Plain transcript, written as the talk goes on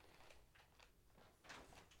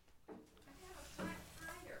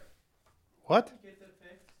What?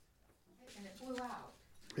 And it blew out.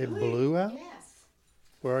 It blew out? Yes.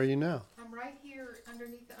 Where are you now? I'm right here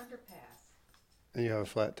underneath the underpass. And you have a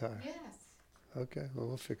flat tire? Yes. Okay, well,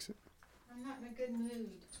 we'll fix it. I'm not in a good mood.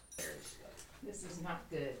 This is not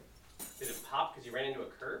good. Did it pop because you ran into a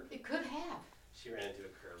curb? It could have. She ran into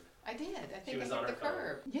a curb. I did. I think was I on hit the her phone.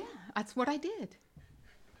 curb. Yeah, that's what I did.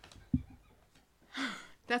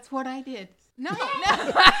 That's what I did. No,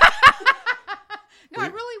 no. No, I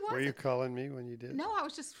really wasn't. Were you calling me when you did? No, I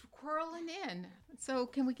was just whirling in. So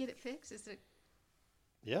can we get it fixed? Is it?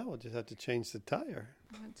 Yeah, we'll just have to change the tire.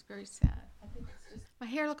 Oh, it's very sad. I think it's just my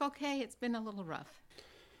hair look okay. It's been a little rough.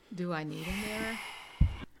 Do I need a mirror?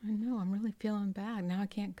 I know. I'm really feeling bad now. I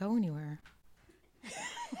can't go anywhere.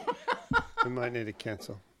 We might need to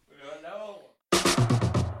cancel. No.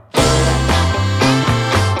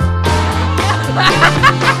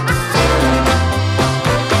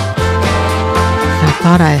 I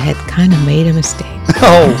thought I had kind of made a mistake.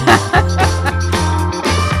 Oh!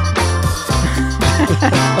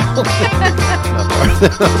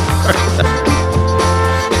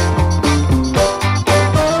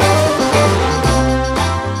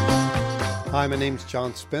 Hi, my name's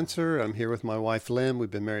John Spencer. I'm here with my wife, Lynn.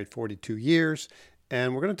 We've been married 42 years,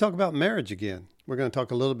 and we're going to talk about marriage again. We're going to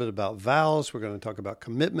talk a little bit about vows. We're going to talk about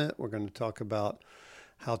commitment. We're going to talk about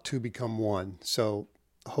how to become one. So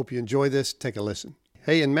I hope you enjoy this. Take a listen.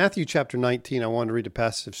 Hey, in Matthew chapter 19, I wanted to read a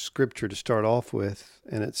passage of scripture to start off with,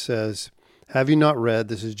 and it says, "Have you not read,"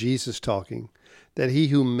 this is Jesus talking, "that he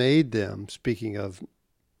who made them," speaking of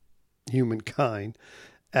humankind,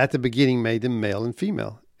 "at the beginning made them male and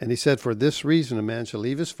female. And he said, for this reason a man shall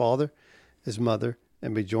leave his father, his mother,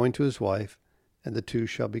 and be joined to his wife, and the two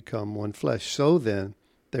shall become one flesh. So then,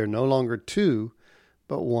 they're no longer two,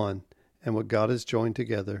 but one. And what God has joined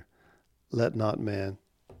together, let not man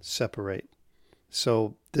separate."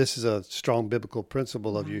 So this is a strong biblical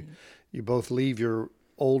principle of you both leave your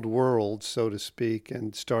old world, so to speak,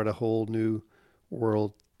 and start a whole new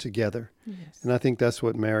world together. Yes. And I think that's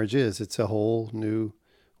what marriage is. It's a whole new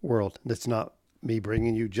world. It's not me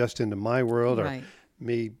bringing you just into my world or Right.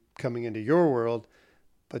 me coming into your world,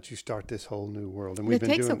 but you start this whole new world. And It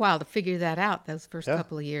takes a while to figure that out, those first Yeah.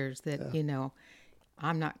 couple of years, that,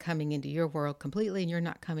 I'm not coming into your world completely and you're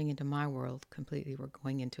not coming into my world completely. We're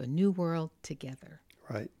going into a new world together.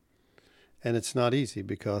 Right. And it's not easy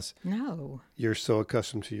because No. you're so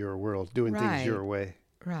accustomed to your world, doing things Right. your way.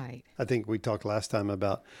 Right. I think we talked last time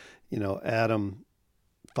about, Adam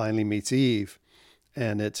finally meets Eve,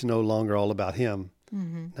 and it's no longer all about him.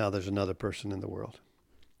 Mm-hmm. Now there's another person in the world.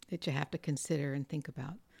 That you have to consider and think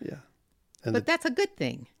about. Yeah. And But that's a good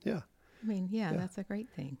thing. yeah. I mean, that's a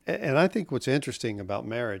great thing. And I think what's interesting about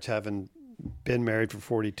marriage, having been married for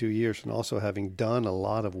 42 years and also having done a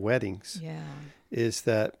lot of weddings, Yeah. is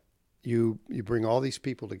that you bring all these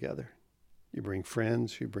people together. You bring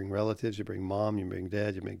friends, you bring relatives, you bring mom, you bring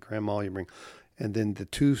dad, you bring grandma, and then the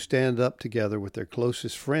two stand up together with their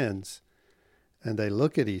closest friends, and they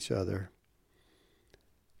look at each other,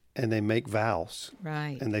 and they make vows,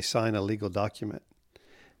 Right. and they sign a legal document.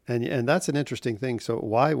 And that's an interesting thing. So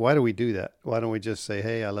why do we do that? Why don't we just say,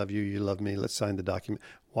 hey, I love you, you love me, let's sign the document?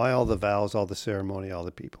 Why all the vows, all the ceremony, all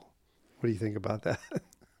the people? What do you think about that?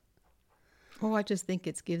 Well, I just think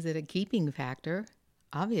it gives it a keeping factor,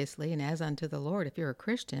 obviously. And as unto the Lord, if you're a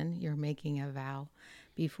Christian, you're making a vow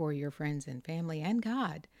before your friends and family and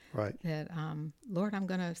God Right. that, Lord, I'm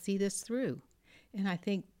going to see this through. And I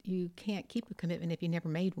think you can't keep a commitment if you never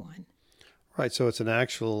made one. Right. So it's an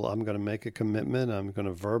actual, I'm going to make a commitment. I'm going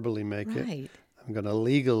to verbally make it. Right. I'm going to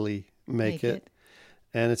legally make it.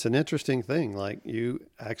 And it's an interesting thing. Like you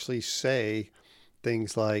actually say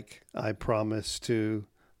things like, I promise to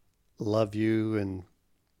love you in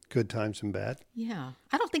good times and bad. Yeah.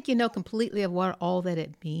 I don't think you know completely of what all that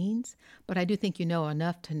it means, but I do think you know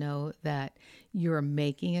enough to know that you're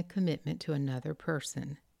making a commitment to another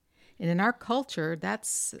person. And in our culture,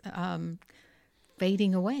 that's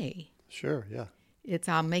fading away. Sure. Yeah. It's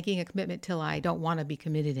I'm making a commitment till I don't want to be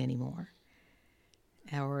committed anymore,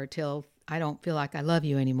 or till I don't feel like I love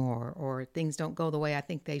you anymore, or things don't go the way I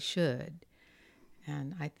think they should.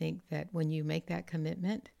 And I think that when you make that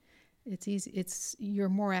commitment, it's easy. You're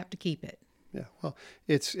more apt to keep it. Yeah. Well,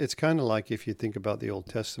 it's kind of like if you think about the Old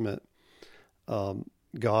Testament,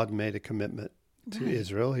 God made a commitment to Right.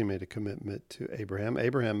 Israel. He made a commitment to Abraham.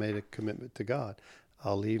 Abraham made a commitment to God.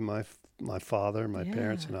 I'll leave my father, my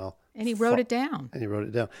parents, and I'll. And he wrote it down. And he wrote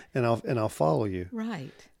it down. And I'll follow you.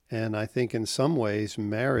 Right. And I think in some ways,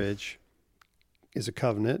 marriage is a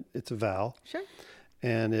covenant. It's a vow. Sure.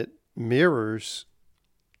 And it mirrors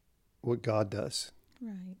what God does.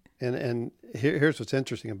 Right. And here's what's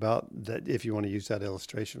interesting about that, if you want to use that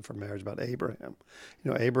illustration for marriage, about Abraham.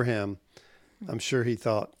 Abraham, I'm sure he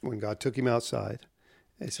thought when God took him outside,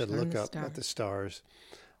 he said, Learn look the up at the stars. stars.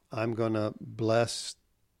 I'm going to bless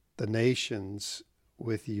the nations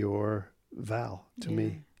with your vow to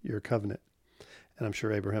me, your covenant. And I'm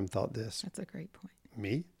sure Abraham thought this, That's a great point.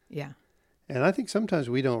 me? Yeah. And I think sometimes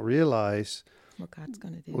we don't realize What God's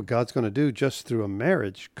going to do. what God's going to do just through a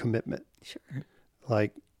marriage commitment. Sure.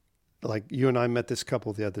 Like you and I met this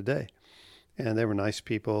couple the other day, and they were nice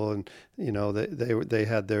people, and they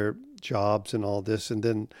had their jobs and all this, and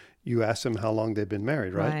then you asked them how long they've been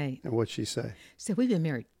married, right? Right. And what'd she say? So we've been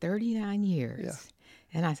married 39 years. Yeah.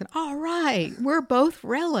 And I said, all right, we're both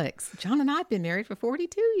relics. John and I have been married for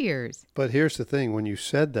 42 years. But here's the thing: when you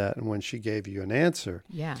said that, and when she gave you an answer,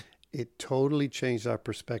 Yeah, it totally changed our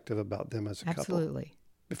perspective about them as a couple. absolutely.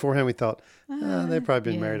 Beforehand, we thought they've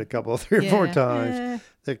probably been yeah. married a couple, 3 or 4 Yeah, times.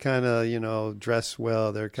 They're kind of, dress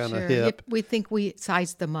well. They're kind of Sure. hip. We think we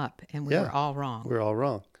sized them up, and we Yeah. were all wrong. We're all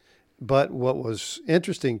wrong. But what was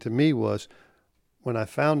interesting to me was when I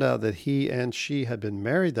found out that he and she had been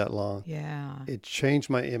married that long, Yeah, it changed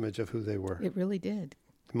my image of who they were. it really did.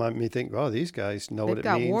 It made me think, oh, these guys know They've what it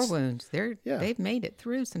got means. war wounds. Yeah. They've made it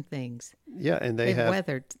through some things. Yeah, and They've have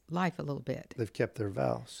weathered life a little bit. they've kept their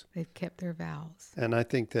vows. They've kept their vows. And I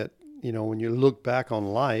think that, when you look back on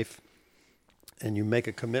life and you make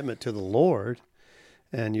a commitment to the Lord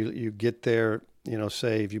and you get there,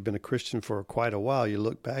 say if you've been a Christian for quite a while, you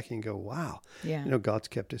look back and go, wow, Yeah. God's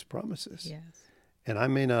kept his promises. Yes. And I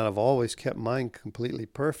may not have always kept mine completely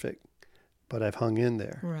perfect, but I've hung in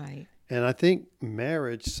there. Right. And I think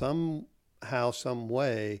marriage somehow, some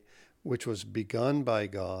way, which was begun by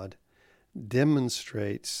God,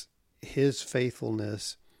 demonstrates his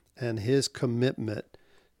faithfulness and his commitment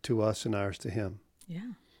to us and ours to him.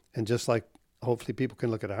 Yeah. And just like hopefully people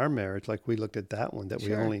can look at our marriage like we looked at that one that we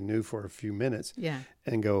Sure. only knew for a few minutes Yeah.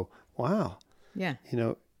 and go, wow, Yeah.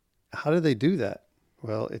 how do they do that?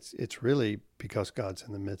 Well, it's really because God's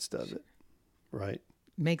in the midst of it, right?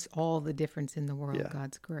 Makes all the difference in the world. Yeah.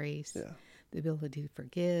 God's grace, Yeah. the ability to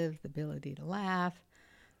forgive, the ability to laugh,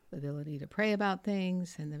 the ability to pray about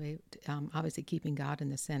things, and obviously keeping God in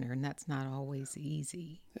the center. And that's not always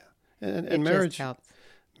easy. And It marriage just helps.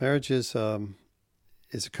 marriage is a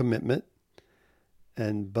commitment,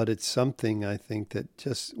 but it's something I think that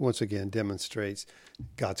just once again demonstrates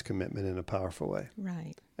God's commitment in a powerful way.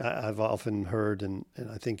 Right. I've often heard, and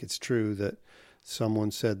I think it's true, that someone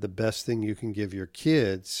said the best thing you can give your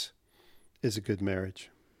kids is a good marriage.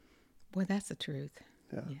 Boy, that's the truth.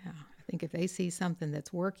 Yeah. Yeah. I think if they see something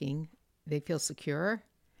that's working, they feel secure,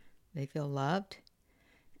 they feel loved.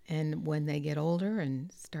 And when they get older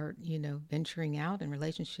and start, venturing out in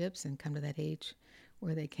relationships and come to that age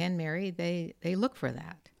where they can marry, they look for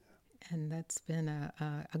that. And that's been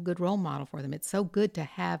a good role model for them. It's so good to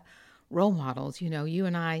have role models. You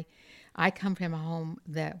and I come from a home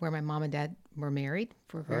where my mom and dad were married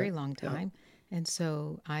for a very Right. long Yeah. time. And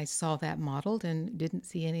so I saw that modeled and didn't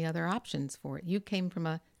see any other options for it. You came from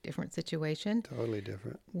a different situation. Totally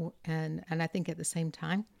different. And I think at the same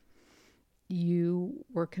time, you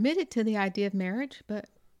were committed to the idea of marriage, but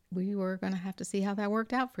we were going to have to see how that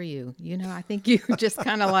worked out for you. I think you were just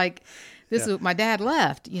kind of like, this is my dad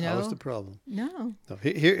left, That was the problem. No. No,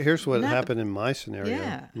 here's what Not- happened in my scenario.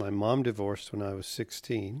 Yeah. My mom divorced when I was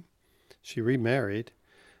 16. She remarried,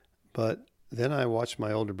 but then I watched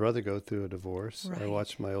my older brother go through a divorce. I Right.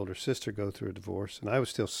 watched my older sister go through a divorce, and I was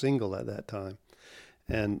still single at that time.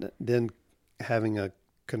 And then having a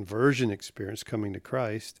conversion experience coming to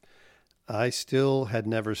Christ, I still had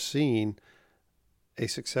never seen a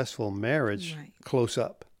successful marriage Right. close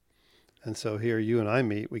up. And so here you and I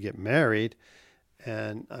meet, we get married,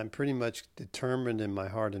 and I'm pretty much determined in my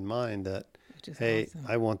heart and mind that, Which is hey, awesome.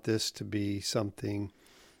 I want this to be something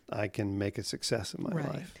I can make a success in my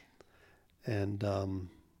Right. life. And,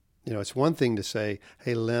 it's one thing to say,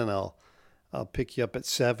 hey, Lynn, I'll pick you up at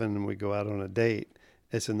 7 and we go out on a date.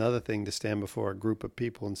 It's another thing to stand before a group of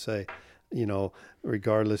people and say,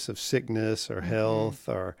 regardless of sickness or health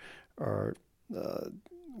or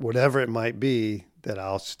whatever it might be, that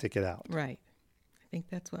I'll stick it out. Right. I think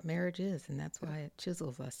that's what marriage is, and that's why it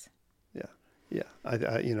chisels us. Yeah.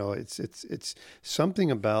 It's something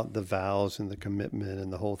about the vows and the commitment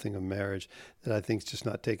and the whole thing of marriage that I think is just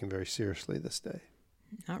not taken very seriously this day.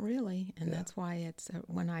 Not really. And Yeah. that's why it's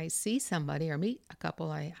when I see somebody or meet a couple,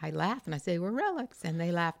 I laugh and I say, we're relics. And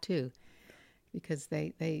they laugh too, because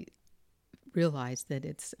they realize that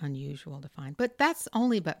it's unusual to find. But that's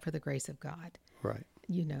only but for the grace of God. Right.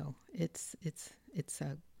 It's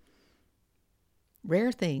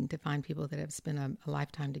rare thing to find people that have spent a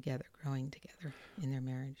lifetime together, growing together in their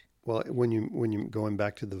marriage. Well, when you going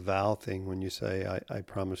back to the vow thing, when you say, I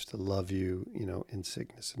promise to love you, in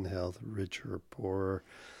sickness and health, rich or poor,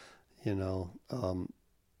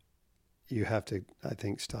 you have to, I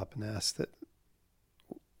think, stop and ask that,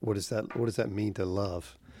 what does that mean to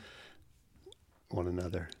love one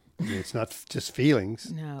another? I mean, it's not just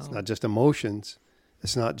feelings. No. It's not just emotions.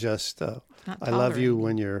 It's not just, It's not I love you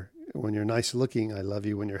tolerating. when you're nice looking. I love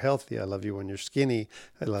you when you're healthy. I love you when you're skinny.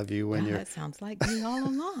 I love you when you're, That sounds like me all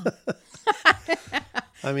along.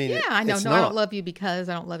 I mean, Yeah, I know. it's No, I not. don't love you because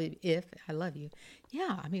I don't love you if I love you.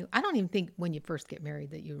 Yeah, I mean, I don't even think when you first get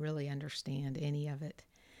married that you really understand any of it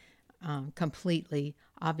completely.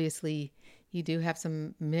 Obviously, you do have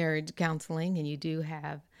some marriage counseling and you do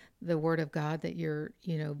have the Word of God that you're,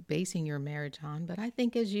 basing your marriage on. But I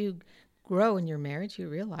think as you grow in your marriage, you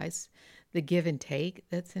realize the give and take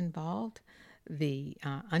that's involved, the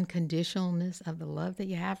unconditionalness of the love that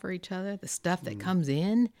you have for each other, the stuff that comes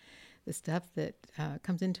in, the stuff that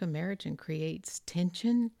comes into a marriage and creates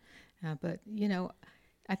tension. But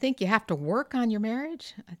I think you have to work on your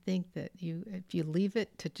marriage. I think that if you leave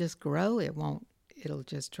it to just grow, it'll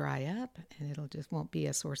just dry up and it'll just won't be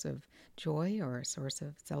a source of joy or a source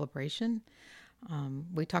of celebration.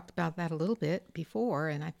 We talked about that a little bit before,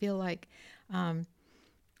 and I feel like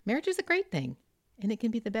marriage is a great thing, and it can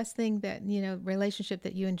be the best thing that, relationship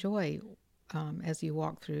that you enjoy as you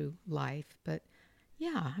walk through life. But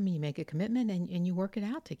yeah, I mean, you make a commitment and you work it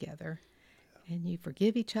out together. And you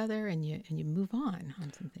forgive each other, and you move on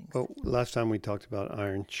some things. Well, last time we talked about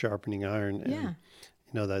iron sharpening iron, and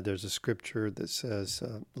Yeah. that there's a scripture that says,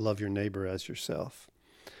 "Love your neighbor as yourself."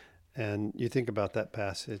 And you think about that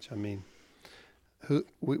passage. I mean,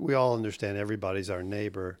 we all understand everybody's our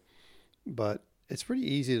neighbor, but it's pretty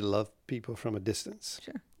easy to love people from a distance.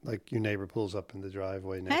 Sure. Like your neighbor pulls up in the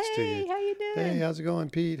driveway next to Hey, you. how you doing? Hey, how's it going,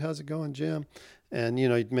 Pete? How's it going, Jim? And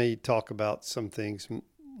you may talk about some things,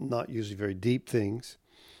 not usually very deep things,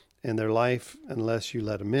 and their life, unless you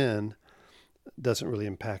let them in, doesn't really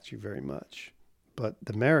impact you very much. But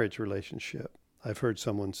the marriage relationship, I've heard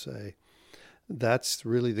someone say, that's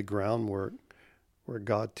really the groundwork where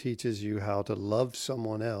God teaches you how to love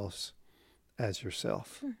someone else as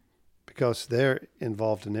yourself, Sure. because they're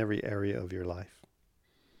involved in every area of your life.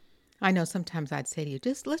 I know sometimes I'd say to you,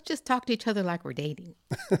 let's just talk to each other like we're dating.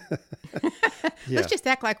 Yeah. Let's just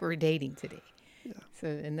act like we're dating today. Yeah. So,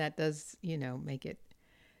 and that does, make it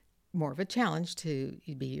more of a challenge to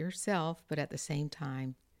be yourself, but at the same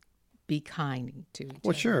time, be kind to each Well,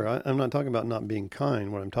 other. sure. I'm not talking about not being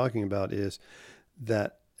kind. What I'm talking about is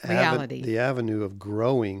that Reality. the avenue of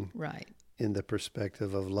growing Right, in the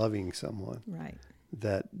perspective of loving someone. right.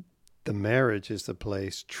 That the marriage is the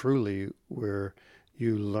place truly where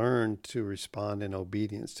you learn to respond in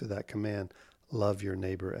obedience to that command, love your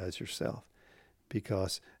neighbor as yourself.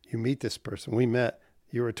 Because you meet this person. We met,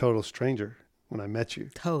 you were a total stranger when I met you.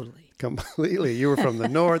 Totally. Completely. You were from the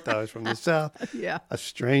north, I was from the south. Yeah. A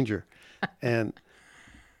stranger. And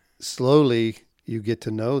slowly you get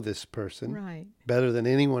to know this person Right. better than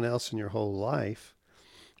anyone else in your whole life.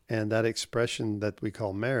 And that expression that we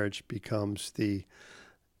call marriage becomes the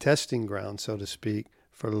testing ground, so to speak,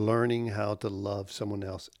 for learning how to love someone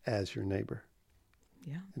else as your neighbor.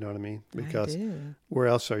 Yeah. You know what I mean? I Because do. where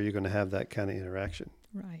else are you going to have that kind of interaction?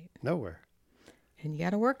 Right. Nowhere. And you got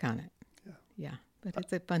to work on it. Yeah. Yeah. But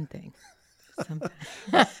it's a fun thing. Sometimes.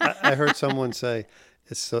 I heard someone say,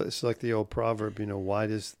 it's like the old proverb, why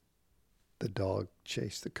does the dog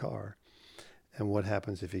chase the car? And what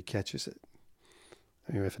happens if he catches it?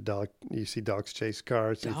 I mean, you see dogs chase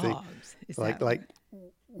cars, you think, Dogs. Is like, that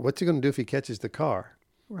what's he going to do if he catches the car?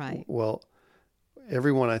 right? Well,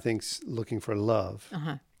 everyone, I think's looking for love.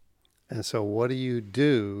 Uh-huh. And so what do you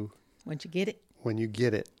do Once you get it. when you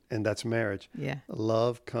get it? And that's marriage. Yeah.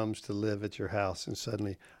 Love comes to live at your house, and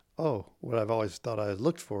suddenly, oh, what I've always thought I had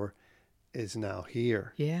looked for is now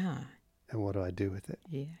here. Yeah. And what do I do with it?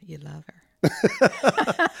 Yeah. You love her.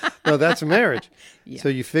 No, that's marriage. Yeah. So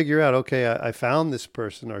you figure out, okay, I found this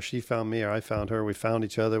person, or she found me, or I found her. We found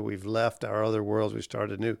each other. We've left our other worlds. We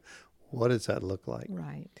started new. What does that look like?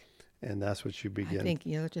 Right. And that's what you begin. I think,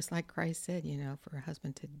 just like Christ said, for a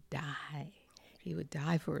husband to die, he would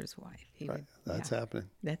die for his wife. Right. That's happening.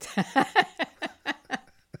 That's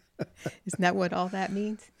Isn't that what all that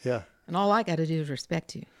means? Yeah. And all I got to do is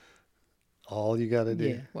respect you. All you got to do.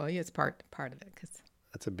 Yeah. Well, yeah, it's part of it because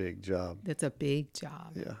That's a big job. that's a big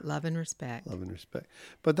job. Yeah. Love and respect. Love and respect.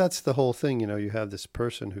 But that's the whole thing. You have this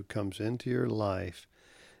person who comes into your life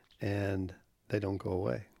and they don't go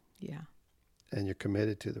away. Yeah. And you're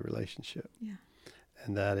committed to the relationship. Yeah.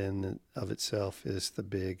 And that in and of itself is the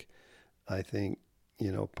big, I think,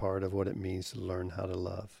 part of what it means to learn how to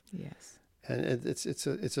love. Yes. And it's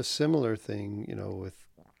a similar thing, with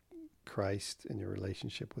Christ and your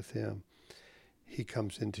relationship with him. He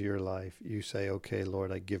comes into your life. You say, okay,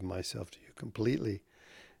 Lord, I give myself to you completely.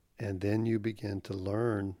 And then you begin to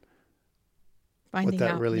learn Finding what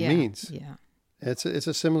that out, really yeah, means. Yeah. It's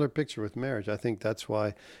a similar picture with marriage. I think that's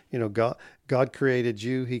why, God created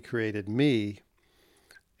you, he created me,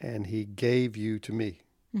 and he gave you to me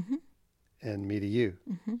Mm-hmm. and me to you.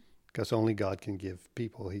 Mm-hmm. Because only God can give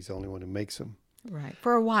people. He's the only one who makes them. Right.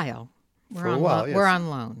 For a while. For a while, yes. We're on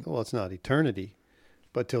loan. Well, it's not eternity,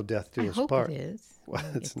 but till death do I us hope part. it is. Well,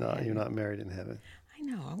 when we it's get to not. You're heaven. not married in heaven. I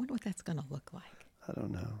know. I wonder what that's going to look like. I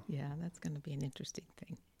don't know. Yeah, that's going to be an interesting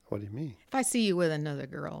thing. What do you mean? If I see you with another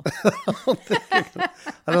girl.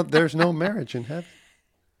 There's no marriage in heaven.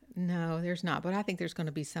 No, there's not. But I think there's going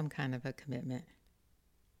to be some kind of a commitment.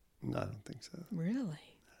 No, I don't think so. Really?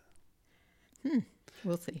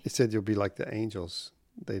 We'll see. It said you'll be like the angels.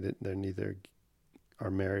 They're neither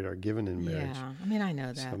are married or given in marriage. Yeah. I mean, I know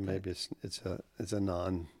that. So but maybe it's a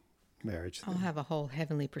non-marriage thing. I'll have a whole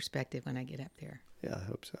heavenly perspective when I get up there. Yeah, I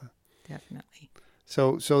hope so. Definitely.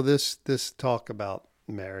 So this talk about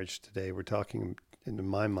marriage today, we're talking, in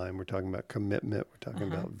my mind, we're talking about commitment. We're talking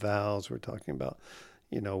about vows. We're talking about,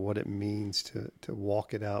 what it means to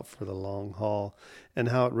walk it out for the long haul and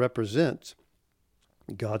how it represents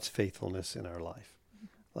God's faithfulness in our life.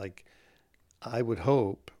 Like, I would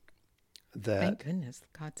hope that... Thank goodness,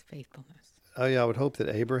 God's faithfulness. Oh yeah, I would hope that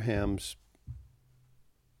Abraham's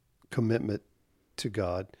commitment to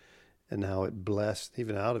God and how it blessed,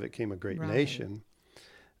 even out of it came a great Right. nation,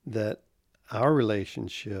 that our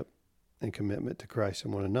relationship and commitment to Christ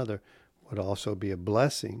and one another would also be a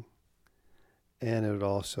blessing, and it would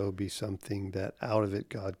also be something that out of it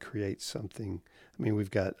God creates something. I mean,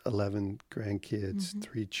 we've got 11 grandkids,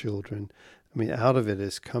 3 children. I mean, out of it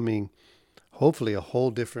is coming hopefully a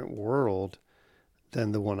whole different world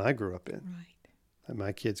than the one I grew up in. Right. And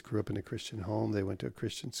my kids grew up in a Christian home. They went to a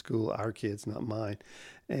Christian school. Our kids, not mine.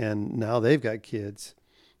 And now they've got kids.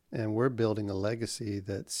 And we're building a legacy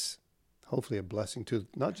that's hopefully a blessing to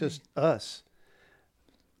not just us,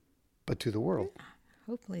 but to the world.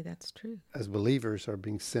 Hopefully that's true. As believers are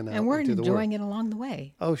being sent out And we're into the world. enjoying it along the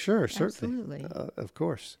way. Oh, sure, certainly. Absolutely. Of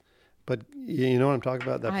course. But you know what I'm talking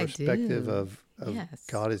about? That I perspective do. of Yes.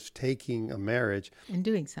 God is taking a marriage And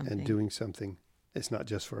doing something. and doing something. It's not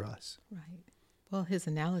just for us. Right. Well, his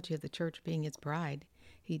analogy of the church being his bride,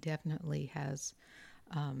 he definitely has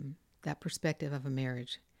that perspective of a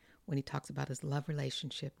marriage when he talks about his love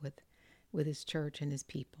relationship with his church and his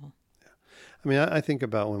people. I mean, I think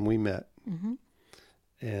about when we met Mm-hmm.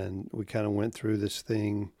 and we kind of went through this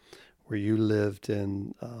thing where you lived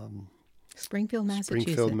in Springfield, Massachusetts.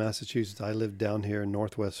 Springfield, Massachusetts. I lived down here in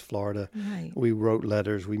Northwest Florida. Right. We wrote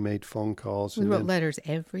letters. We made phone calls. We and wrote then- letters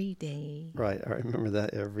every day. Right. I remember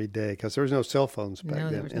that every day because there was no cell phones back No,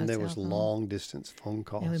 then. there was no and there cell was phone. long distance phone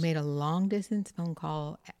calls. And we made a long distance phone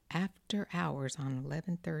call after hours on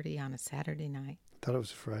 11:30 on a Saturday night. I thought it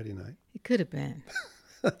was a Friday night. It could have been.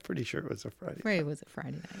 I'm pretty sure it was a Friday. Afraid it was a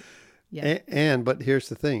Friday night. Yeah. But here's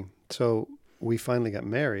the thing. So we finally got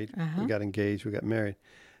married. Uh-huh. We got engaged. We got married.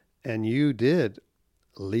 And you did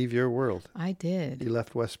leave your world. I did. You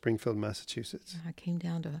left West Springfield, Massachusetts. I came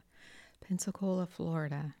down to Pensacola,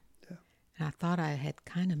 Florida. Yeah. And I thought I had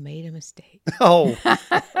kind of made a mistake. Oh,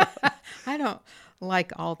 I don't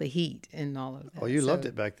like all the heat and all of that. oh, you so loved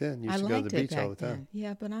it back then. You I used to go to liked the it beach all the back time. then.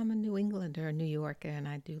 Yeah, but I'm a New Englander, a New Yorker, and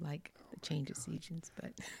I do like the change of seasons.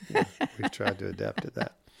 But Yeah, we've tried to adapt to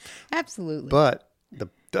that. absolutely. But the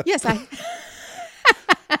Yes, I.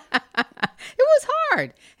 It was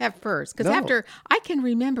hard at first because No. after I can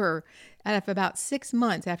remember, at about 6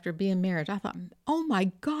 months after being married, I thought, "Oh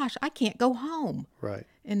my gosh, I can't go home," right.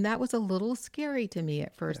 and that was a little scary to me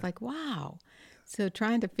at first. Like, wow. So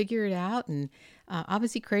trying to figure it out, and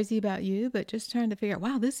obviously crazy about you, but just trying to figure out,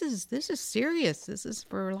 wow, this is serious. This is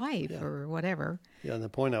for life or whatever. Yeah, and the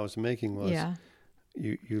point I was making was Yeah.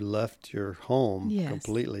 you left your home Yes.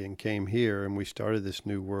 completely and came here, and we started this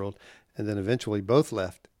new world, and then eventually both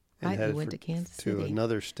left and Right, we headed went to Kansas to City.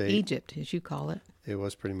 another state. Egypt, as you call it. It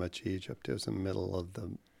was pretty much Egypt. It was in the middle of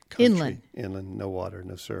the country. Inland. No water,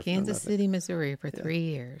 no surf. no Kansas nothing. City, Missouri for 3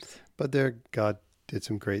 years. But there, God did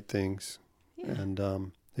some great things, Yeah.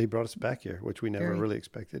 and He brought us back here, which we never Very- really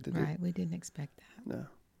expected to do. Right, we didn't expect that. No,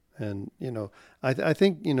 and I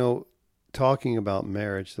think talking about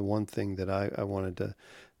marriage, the one thing that I wanted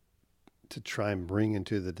to try and bring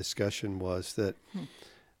into the discussion was that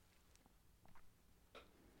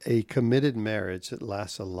a committed marriage that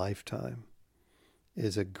lasts a lifetime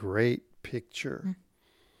is a great picture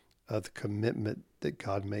of the commitment that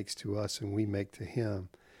God makes to us and we make to Him,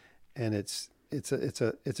 and it's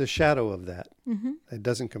a shadow of that. Mm-hmm. It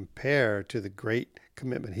doesn't compare to the great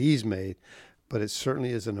commitment He's made, but it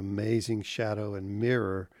certainly is an amazing shadow and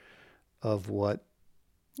mirror of what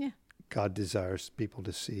God desires people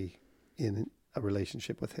to see in a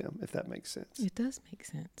relationship with Him, if that makes sense. It does make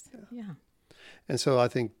sense. Yeah. And so I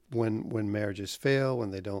think when marriages fail,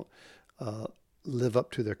 when they don't live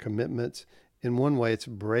up to their commitments, in one way it's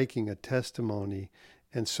breaking a testimony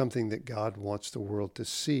and something that God wants the world to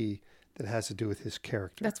see that has to do with His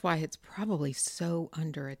character. That's why it's probably so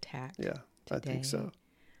under attack. Yeah, today. I think so.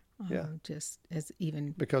 Yeah. Just as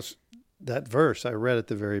even... Because that verse I read at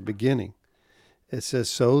the very beginning, it says,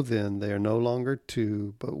 "So then they are no longer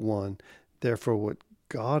two, but one. Therefore what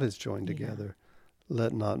God has joined together,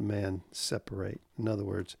 let not man separate." In other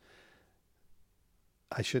words,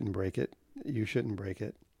 I shouldn't break it. You shouldn't break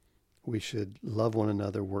it. We should love one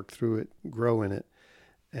another, work through it, grow in it,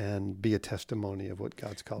 and be a testimony of what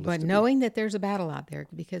God's called us to But be. knowing that there's a battle out there,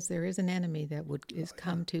 because there is an enemy that is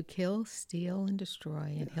come to kill, steal, and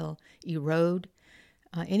destroy, and he'll erode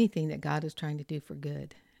anything that God is trying to do for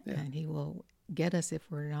good. Yeah. And he will get us if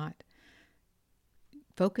we're not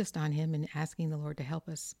focused on him and asking the Lord to help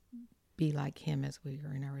us be like him as we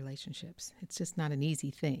are in our relationships. It's just not an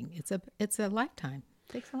easy thing. It's a lifetime.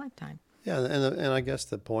 It takes a lifetime. Yeah, and I guess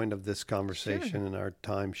the point of this conversation and our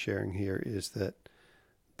time sharing here is that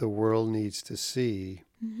the world needs to see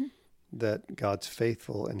that God's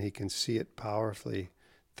faithful, and He can see it powerfully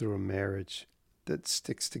through a marriage that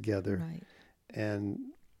sticks together Right. and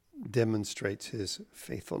demonstrates His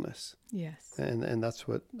faithfulness. Yes. And that's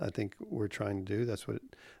what I think we're trying to do. That's what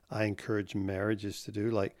I encourage marriages to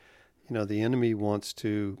do. Like, the enemy wants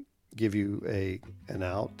to give you an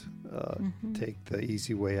out, take the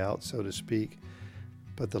easy way out, so to speak.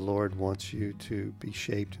 But the Lord wants you to be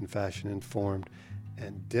shaped and fashioned and formed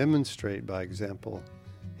and demonstrate by example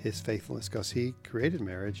His faithfulness, because He created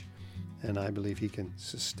marriage, and I believe He can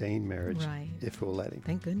sustain marriage Right. if we'll let Him.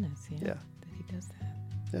 Thank goodness, Yeah. that he does that.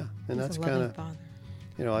 Yeah, and He's that's a kind loving of,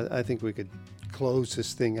 Father. I think we could close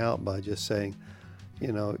this thing out by just saying,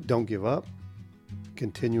 don't give up,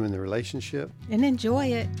 continue in the relationship, And enjoy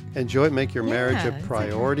it. enjoy it, make your marriage Yeah, a it's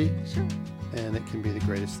priority, Sure. and it can be the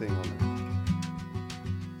greatest thing on earth.